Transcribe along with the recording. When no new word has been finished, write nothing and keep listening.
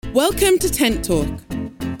Welcome to Tent Talk,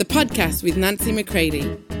 the podcast with Nancy McCready,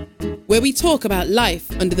 where we talk about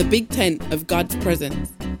life under the big tent of God's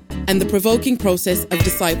presence and the provoking process of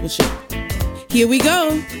discipleship. Here we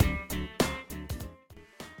go.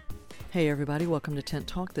 Hey everybody, welcome to Tent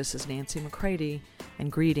Talk. This is Nancy McCready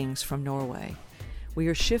and greetings from Norway. We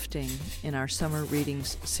are shifting in our summer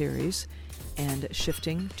readings series and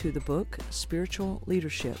shifting to the book Spiritual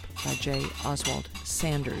Leadership by J. Oswald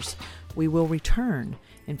Sanders. We will return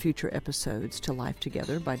in future episodes to Life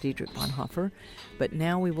Together by Dietrich Bonhoeffer, but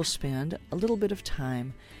now we will spend a little bit of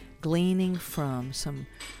time gleaning from some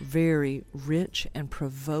very rich and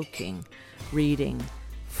provoking reading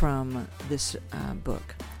from this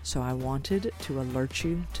book. So I wanted to alert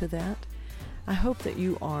you to that. I hope that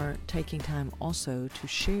you are taking time also to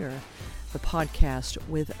share the podcast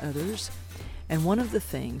with others. And one of the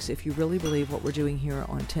things, if you really believe what we're doing here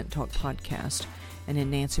on Tent Talk Podcast and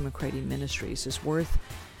in Nancy McCready Ministries is worth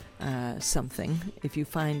something, if you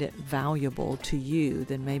find it valuable to you,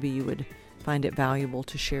 then maybe you would find it valuable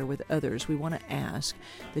to share with others. We want to ask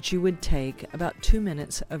that you would take about 2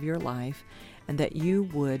 minutes of your life and that you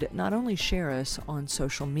would not only share us on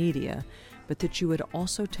social media, but that you would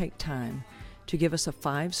also take time to give us a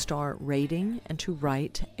 5-star rating and to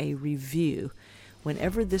write a review.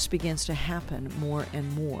 Whenever this begins to happen more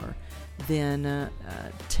and more, then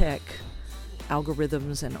tech,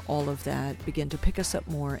 algorithms, and all of that begin to pick us up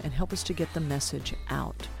more and help us to get the message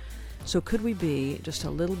out. So could we be just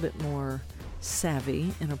a little bit more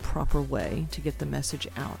savvy in a proper way to get the message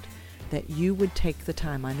out? That you would take the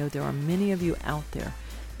time. I know there are many of you out there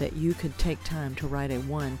that you could take time to write a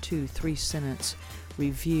 1, 2, 3 sentence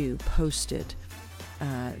review, post it,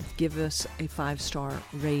 give us a 5-star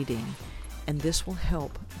rating. And this will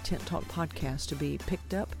help Tent Talk Podcast to be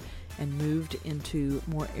picked up and moved into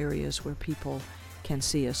more areas where people can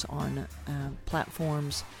see us on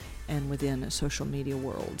platforms and within social media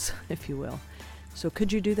worlds, if you will. So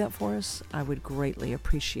could you do that for us? I would greatly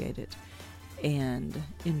appreciate it. And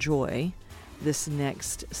enjoy this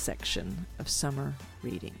next section of summer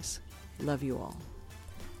readings. Love you all.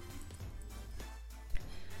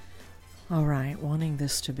 All right, wanting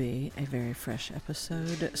this to be a very fresh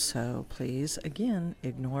episode, so please, again,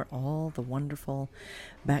 ignore all the wonderful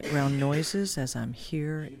background noises as I'm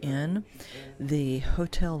here in the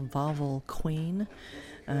Hotel Wawel Queen,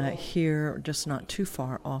 here just not too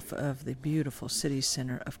far off of the beautiful city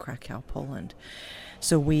center of Krakow, Poland.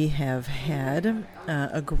 So we have had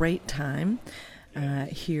a great time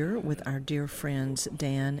here with our dear friends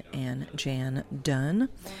Dan and Jan Dunn,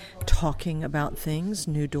 talking about things,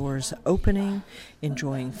 new doors opening,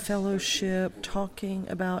 enjoying fellowship, talking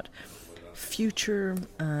about future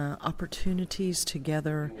opportunities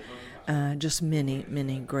together, just many,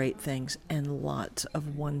 many great things, and lots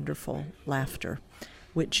of wonderful laughter,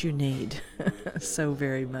 which you need so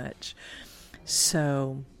very much.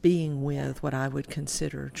 So being with what I would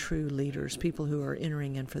consider true leaders, people who are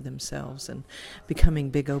entering in for themselves and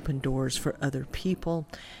becoming big open doors for other people,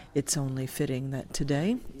 it's only fitting that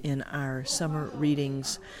today in our summer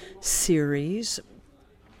readings series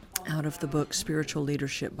out of the book Spiritual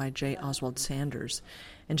Leadership by J. Oswald Sanders,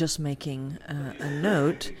 and just making a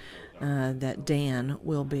note that Dan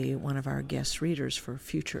will be one of our guest readers for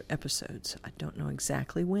future episodes. I don't know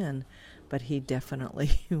exactly when, but he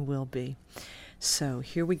definitely will be. So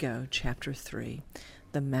here we go, Chapter 3,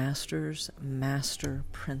 The Master's Master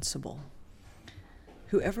Principle.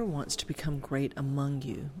 Whoever wants to become great among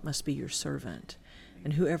you must be your servant,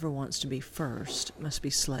 and whoever wants to be first must be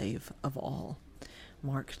slave of all.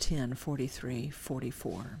 Mark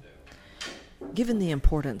 10:43-44. Given the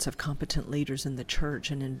importance of competent leaders in the church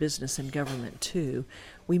and in business and government too,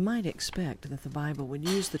 we might expect that the Bible would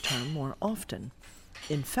use the term more often.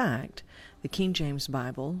 In fact, the King James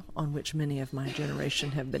Bible, on which many of my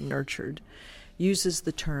generation have been nurtured, uses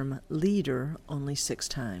the term leader only 6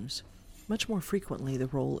 times. Much more frequently, the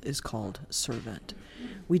role is called servant.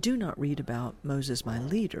 We do not read about Moses my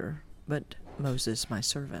leader, but Moses my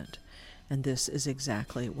servant. And this is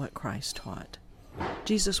exactly what Christ taught.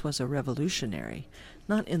 Jesus was a revolutionary,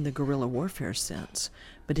 not in the guerrilla warfare sense,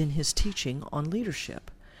 but in his teaching on leadership.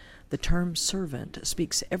 The term servant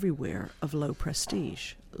speaks everywhere of low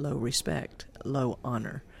prestige, low respect, low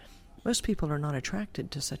honor. Most people are not attracted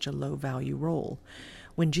to such a low-value role.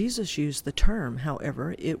 When Jesus used the term,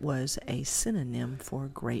 however, it was a synonym for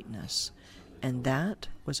greatness, and that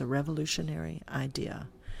was a revolutionary idea.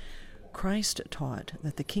 Christ taught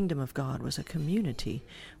that the kingdom of God was a community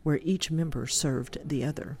where each member served the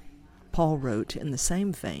other. Paul wrote in the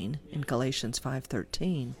same vein in Galatians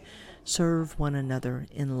 5:13, "Serve one another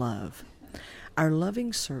in love." Our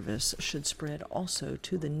loving service should spread also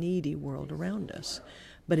to the needy world around us,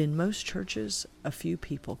 but in most churches, a few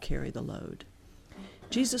people carry the load.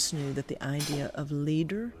 Jesus knew that the idea of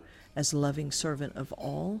leader as loving servant of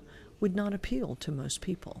all would not appeal to most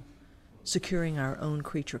people. Securing our own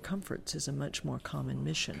creature comforts is a much more common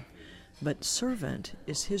mission, but servant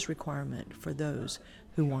is his requirement for those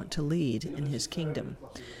who want to lead in his kingdom.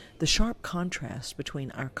 The sharp contrast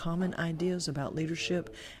between our common ideas about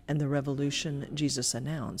leadership and the revolution Jesus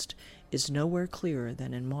announced is nowhere clearer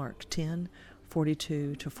than in Mark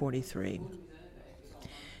 10:42-43.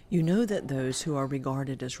 You know that those who are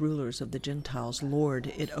regarded as rulers of the Gentiles lord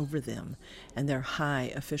it over them, and their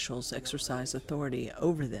high officials exercise authority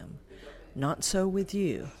over them. Not so with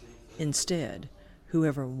you. Instead,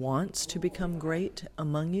 whoever wants to become great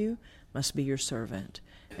among you must be your servant,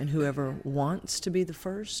 and whoever wants to be the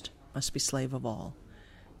first must be slave of all.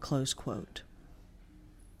 Close quote.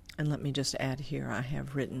 And let me just add here, I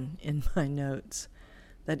have written in my notes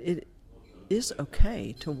that it is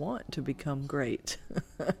okay to want to become great.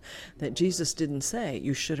 That Jesus didn't say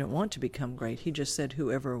you shouldn't want to become great. He just said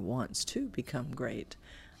whoever wants to become great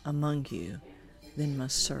among you then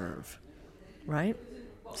must serve. Right?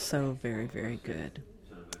 So very, very good.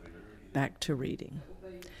 Back to reading.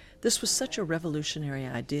 This was such a revolutionary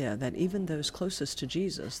idea that even those closest to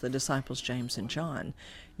Jesus, the disciples James and John,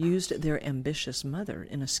 used their ambitious mother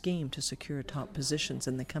in a scheme to secure top positions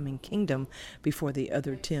in the coming kingdom before the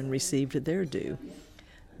other 10 received their due.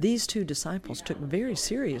 These two disciples took very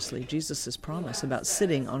seriously Jesus' promise about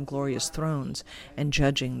sitting on glorious thrones and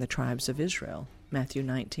judging the tribes of Israel, Matthew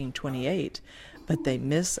 19:28, but they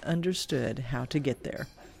misunderstood how to get there.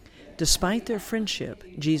 Despite their friendship,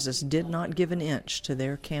 Jesus did not give an inch to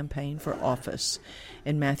their campaign for office.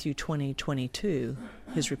 In Matthew 20:22,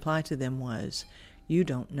 his reply to them was, "You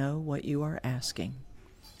don't know what you are asking."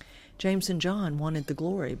 James and John wanted the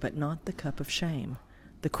glory, but not the cup of shame,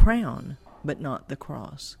 the crown, but not the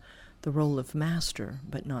cross, the role of master,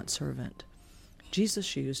 but not servant.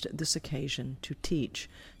 Jesus used this occasion to teach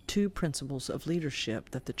two principles of leadership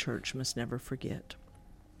that the church must never forget.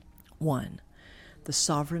 1. The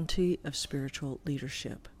sovereignty of spiritual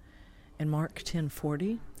leadership. In Mark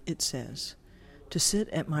 10:40, it says, "To sit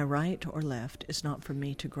at my right or left is not for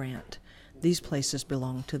me to grant. These places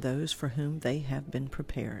belong to those for whom they have been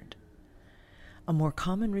prepared." A more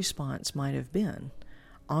common response might have been,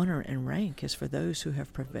 honor and rank is for those who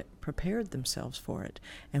have prepared themselves for it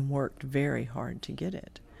and worked very hard to get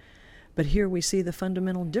it. But here we see the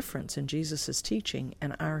fundamental difference in Jesus' teaching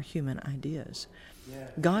and our human ideas.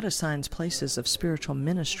 God assigns places of spiritual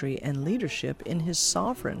ministry and leadership in his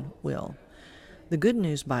sovereign will. The Good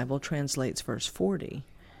News Bible translates verse 40,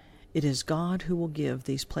 "It is God who will give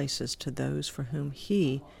these places to those for whom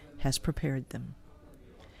he has prepared them."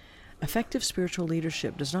 Effective spiritual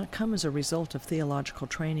leadership does not come as a result of theological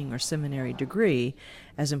training or seminary degree,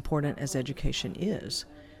 as important as education is.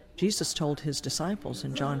 Jesus told his disciples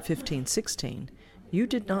in John 15:16, "You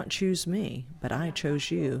did not choose me, but I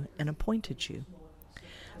chose you and appointed you."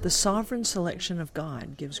 The sovereign selection of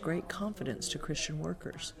God gives great confidence to Christian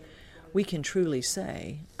workers. We can truly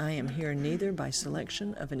say, "I am here neither by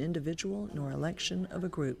selection of an individual nor election of a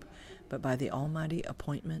group, but by the almighty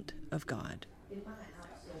appointment of God."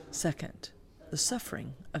 Second, the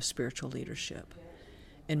suffering of spiritual leadership.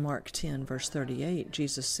 In Mark 10, verse 38,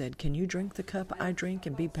 Jesus said, "Can you drink the cup I drink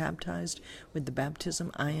and be baptized with the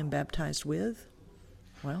baptism I am baptized with?"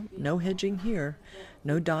 Well, no hedging here,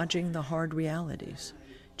 no dodging the hard realities.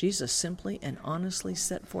 Jesus simply and honestly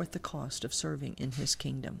set forth the cost of serving in his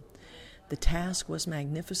kingdom. The task was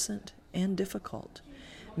magnificent and difficult.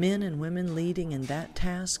 Men and women leading in that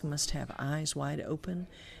task must have eyes wide open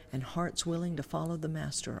and hearts willing to follow the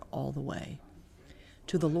Master all the way.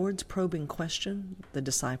 To the Lord's probing question, the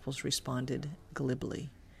disciples responded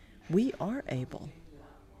glibly, "We are able."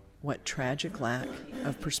 What tragic lack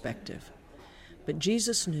of perspective. But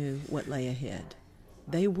Jesus knew what lay ahead.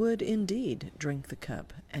 They would indeed drink the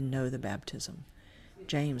cup and know the baptism.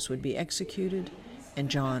 James would be executed, and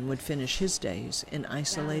John would finish his days in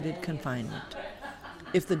isolated confinement.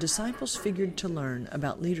 If the disciples figured to learn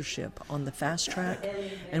about leadership on the fast track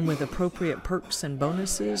and with appropriate perks and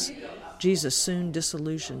bonuses, Jesus soon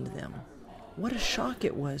disillusioned them. What a shock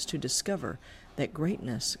it was to discover that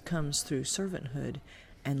greatness comes through servanthood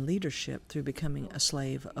and leadership through becoming a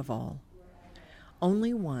slave of all.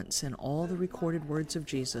 Only once in all the recorded words of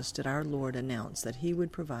Jesus did our Lord announce that he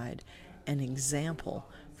would provide an example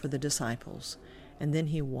for the disciples, and then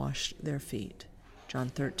he washed their feet. John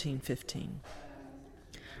 13:15.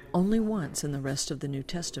 Only once in the rest of the New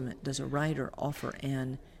Testament does a writer offer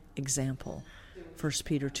an example. 1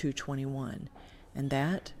 Peter 2:21, and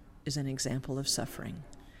that is an example of suffering.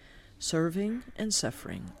 Serving and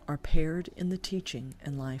suffering are paired in the teaching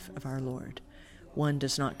and life of our Lord. One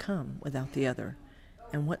does not come without the other.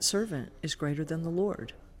 And what servant is greater than the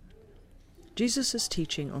Lord? Jesus'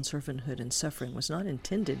 teaching on servanthood and suffering was not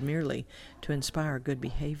intended merely to inspire good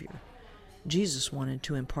behavior. Jesus wanted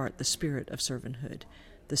to impart the spirit of servanthood,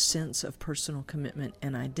 the sense of personal commitment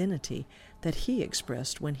and identity that he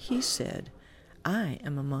expressed when he said, "I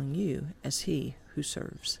am among you as he who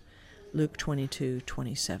serves." Luke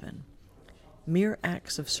 22:27. Mere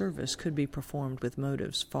acts of service could be performed with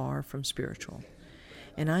motives far from spiritual.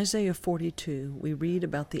 In Isaiah 42, we read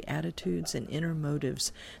about the attitudes and inner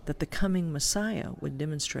motives that the coming Messiah would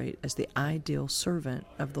demonstrate as the ideal servant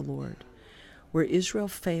of the Lord. Where Israel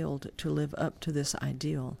failed to live up to this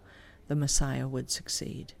ideal, the Messiah would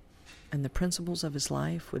succeed, and the principles of his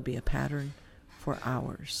life would be a pattern for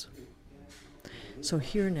ours. So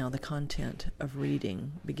here now the content of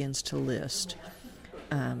reading begins to list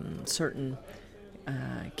certain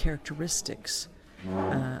characteristics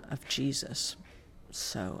of Jesus.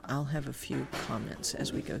 So I'll have a few comments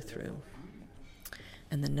as we go through.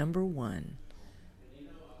 And the number one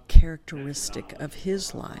characteristic of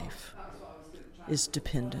his life is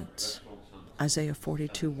dependence. Isaiah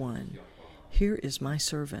 42:1, "Here is my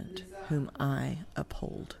servant, whom I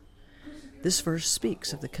uphold." This verse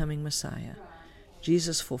speaks of the coming Messiah.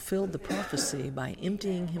 Jesus fulfilled the prophecy by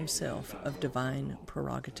emptying himself of divine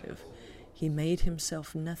prerogative. He made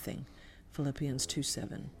himself nothing, Philippians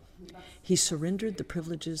 2:7. He surrendered the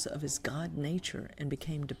privileges of his God nature and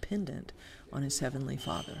became dependent on his heavenly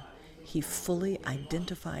Father. He fully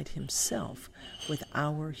identified himself with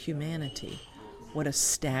our humanity. What a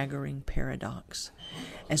staggering paradox.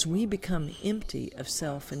 As we become empty of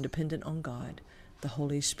self and dependent on God, the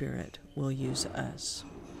Holy Spirit will use us.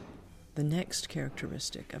 The next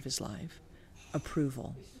characteristic of his life,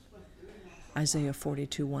 approval. Isaiah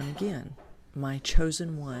 42:1 again, "My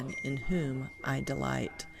chosen one in whom I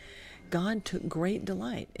delight." God took great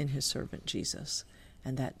delight in his servant Jesus,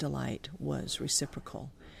 and that delight was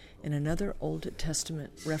reciprocal. In another Old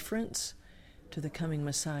Testament reference to the coming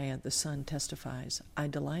Messiah, the Son testifies, "I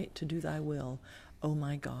delight to do thy will, O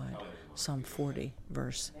my God." Psalm 40,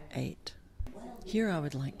 verse 8. Here I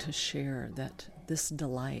would like to share that this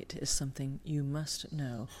delight is something you must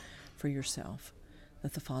know for yourself,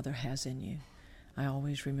 that the Father has in you. I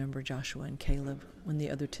always remember Joshua and Caleb when the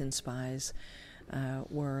other 10 spies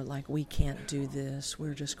were like, "We can't do this.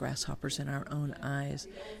 We're just grasshoppers in our own eyes."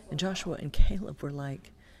 And Joshua and Caleb were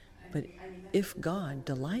like, "But if God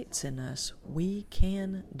delights in us, we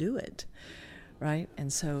can do it," right?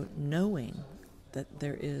 And so knowing that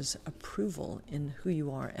there is approval in who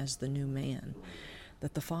you are as the new man,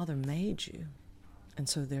 that the Father made you, and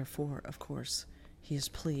so therefore, of course, he is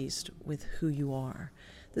pleased with who you are.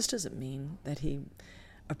 This doesn't mean that he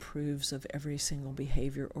approves of every single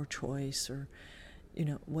behavior or choice or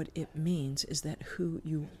what it means is that who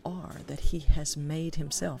you are, that he has made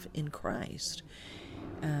himself in Christ,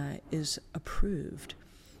 is approved,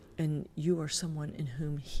 and you are someone in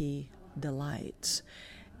whom he delights,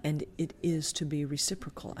 and it is to be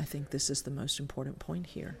reciprocal. I think this is the most important point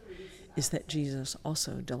here, is that Jesus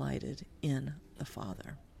also delighted in the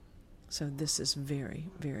Father. So this is very,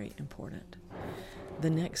 very important. The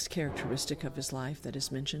next characteristic of his life that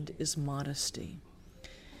is mentioned is modesty.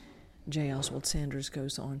 J. Oswald Sanders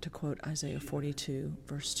goes on to quote Isaiah 42,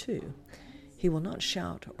 verse 2. "He will not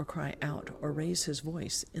shout or cry out or raise his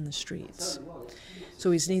voice in the streets." So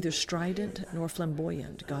he's neither strident nor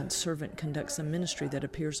flamboyant. God's servant conducts a ministry that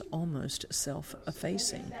appears almost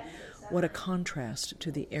self-effacing. What a contrast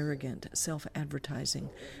to the arrogant self-advertising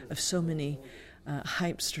of so many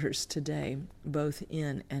hypesters today, both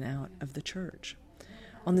in and out of the church.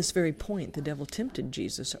 On this very point, the devil tempted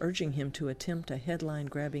Jesus, urging him to attempt a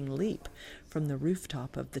headline-grabbing leap from the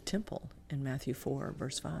rooftop of the temple in Matthew 4,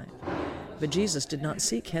 verse 5. But Jesus did not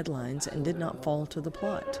seek headlines and did not fall to the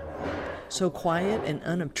plot. So quiet and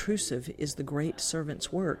unobtrusive is the great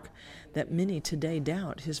servant's work that many today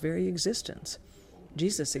doubt his very existence.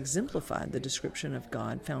 Jesus exemplified the description of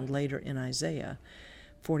God found later in Isaiah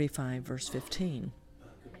 45, verse 15.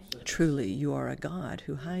 "Truly, you are a God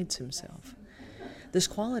who hides himself." This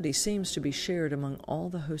quality seems to be shared among all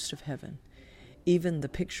the host of heaven. Even the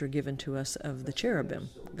picture given to us of the cherubim,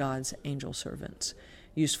 God's angel servants,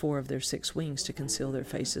 use 4 of their 6 wings to conceal their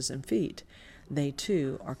faces and feet. They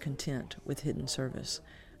too are content with hidden service.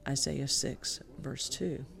 Isaiah 6, verse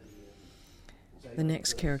 2. The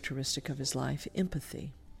next characteristic of his life,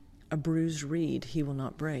 empathy. "A bruised reed he will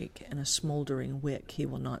not break, and a smoldering wick he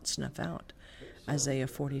will not snuff out." Isaiah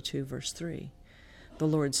 42, verse 3. The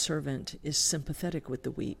Lord's servant is sympathetic with the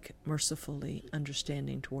weak, mercifully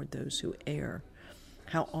understanding toward those who err.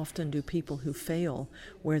 How often do people who fail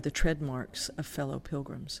wear the tread marks of fellow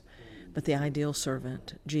pilgrims? But the ideal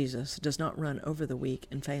servant, Jesus, does not run over the weak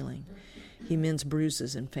and failing. He mends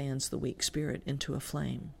bruises and fans the weak spirit into a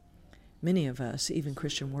flame. Many of us, even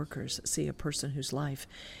Christian workers, see a person whose life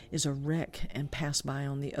is a wreck and pass by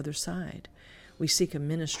on the other side. We seek a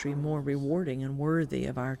ministry more rewarding and worthy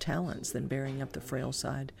of our talents than bearing up the frail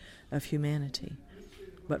side of humanity.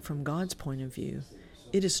 But from God's point of view,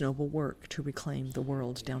 it is noble work to reclaim the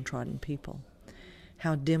world's downtrodden people.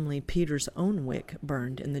 How dimly Peter's own wick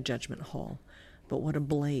burned in the judgment hall, but what a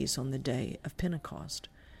blaze on the day of Pentecost.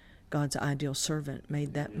 God's ideal servant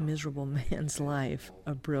made that miserable man's life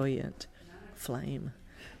a brilliant flame.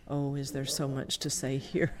 Oh, is there so much to say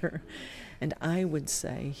here? And I would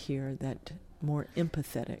say here that more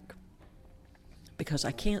empathetic, because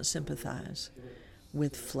I can't sympathize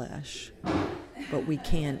with flesh, but we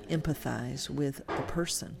can empathize with the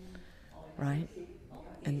person, right?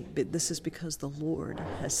 And this is because the Lord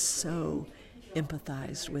has so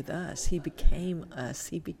empathized with us. He became us.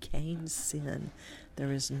 He became sin.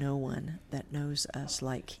 There is no one that knows us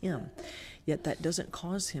like him. Yet that doesn't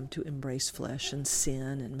cause him to embrace flesh and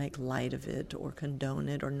sin and make light of it or condone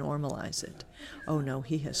it or normalize it. Oh no,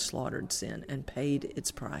 he has slaughtered sin and paid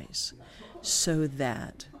its price so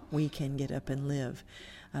that we can get up and live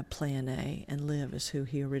plan A and live as who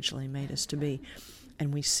he originally made us to be.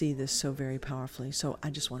 And we see this so very powerfully. So I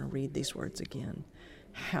just want to read these words again.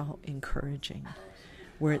 How encouraging.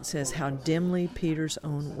 Where it says, how dimly Peter's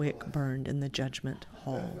own wick burned in the judgment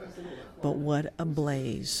hall. But what a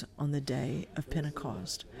blaze on the day of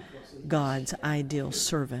Pentecost. God's ideal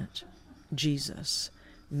servant, Jesus,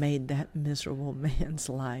 made that miserable man's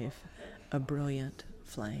life a brilliant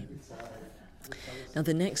flame. Now,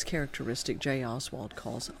 the next characteristic J. Oswald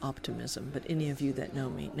calls optimism, but any of you that know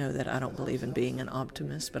me know that I don't believe in being an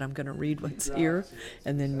optimist, but I'm going to read what's here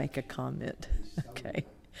and then make a comment, okay?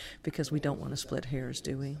 Because we don't want to split hairs,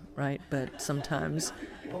 do we? Right? But sometimes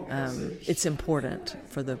it's important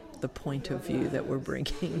for the point of view that we're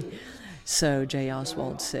bringing. So J.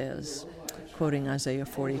 Oswald says, quoting Isaiah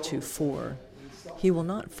 42:4, "He will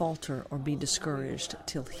not falter or be discouraged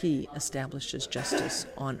till he establishes justice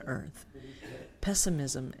on earth."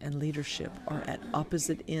 Pessimism and leadership are at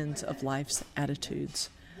opposite ends of life's attitudes.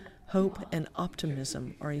 Hope and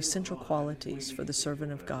optimism are essential qualities for the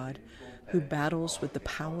servant of God who battles with the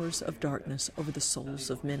powers of darkness over the souls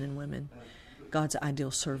of men and women. God's ideal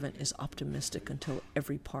servant is optimistic until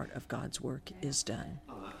every part of God's work is done.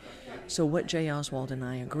 So what J. Oswald and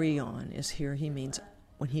I agree on is here he means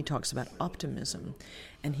when he talks about optimism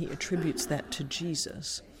and he attributes that to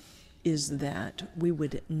Jesus, is that we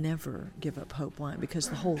would never give up hope. Why? Because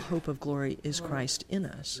the whole hope of glory is Christ in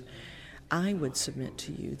us. I would submit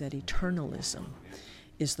to you that eternalism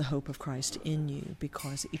is the hope of Christ in you,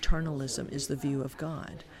 because eternalism is the view of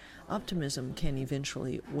God. Optimism can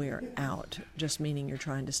eventually wear out, just meaning you're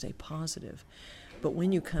trying to stay positive. But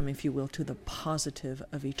when you come, if you will, to the positive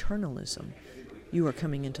of eternalism, you are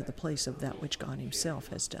coming into the place of that which God himself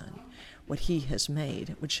has done, what he has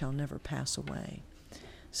made, which shall never pass away.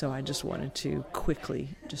 So I just wanted to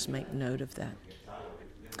quickly just make note of that.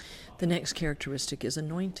 The next characteristic is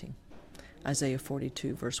anointing. Isaiah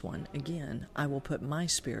 42, verse 1, again, I will put my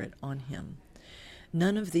spirit on him.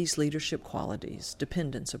 None of these leadership qualities,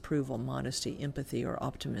 dependence, approval, modesty, empathy, or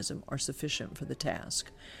optimism, are sufficient for the task.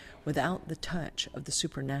 Without the touch of the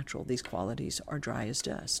supernatural, these qualities are dry as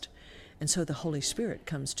dust. And so the Holy Spirit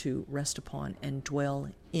comes to rest upon and dwell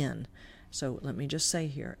in. So let me just say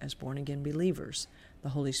here, as born-again believers, the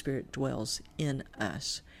Holy Spirit dwells in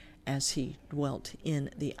us as he dwelt in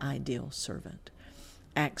the ideal servant.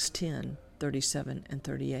 Acts 10:37 and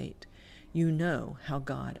 38. You know how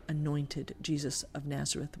God anointed Jesus of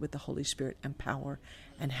Nazareth with the Holy Spirit and power,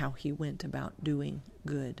 and how he went about doing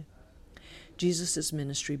good. Jesus'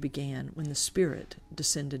 ministry began when the Spirit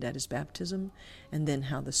descended at his baptism, and then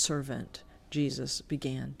how the servant, Jesus,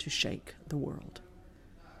 began to shake the world.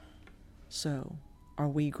 So, are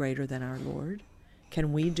we greater than our Lord?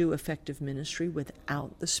 Can we do effective ministry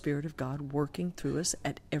without the Spirit of God working through us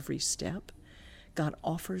at every step? God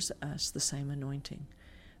offers us the same anointing.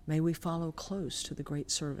 May we follow close to the great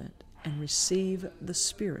servant and receive the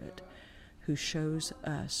Spirit who shows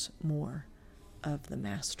us more of the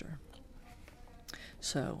Master.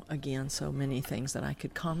 So, again, so many things that I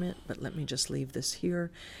could comment, but let me just leave this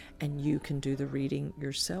here, and you can do the reading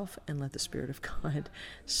yourself and let the Spirit of God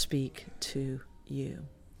speak to you.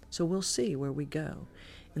 So we'll see where we go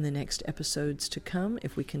in the next episodes to come,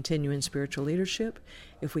 if we continue in spiritual leadership,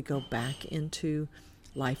 if we go back into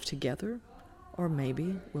life together, or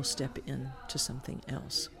maybe we'll step into something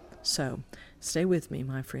else. So stay with me,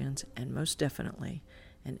 my friends, and most definitely,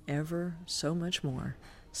 and ever so much more,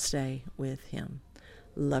 stay with him.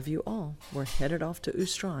 Love you all. We're headed off to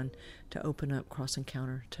Ustron to open up Cross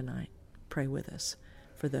Encounter tonight. Pray with us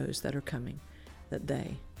for those that are coming, that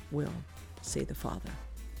they will see the Father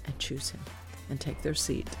and choose him and take their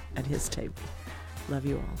seat at his table. Love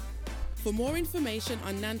you all. For more information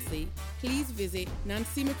on Nancy, please visit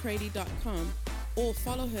nancymccready.com or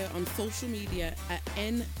follow her on social media at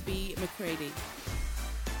NB McCready.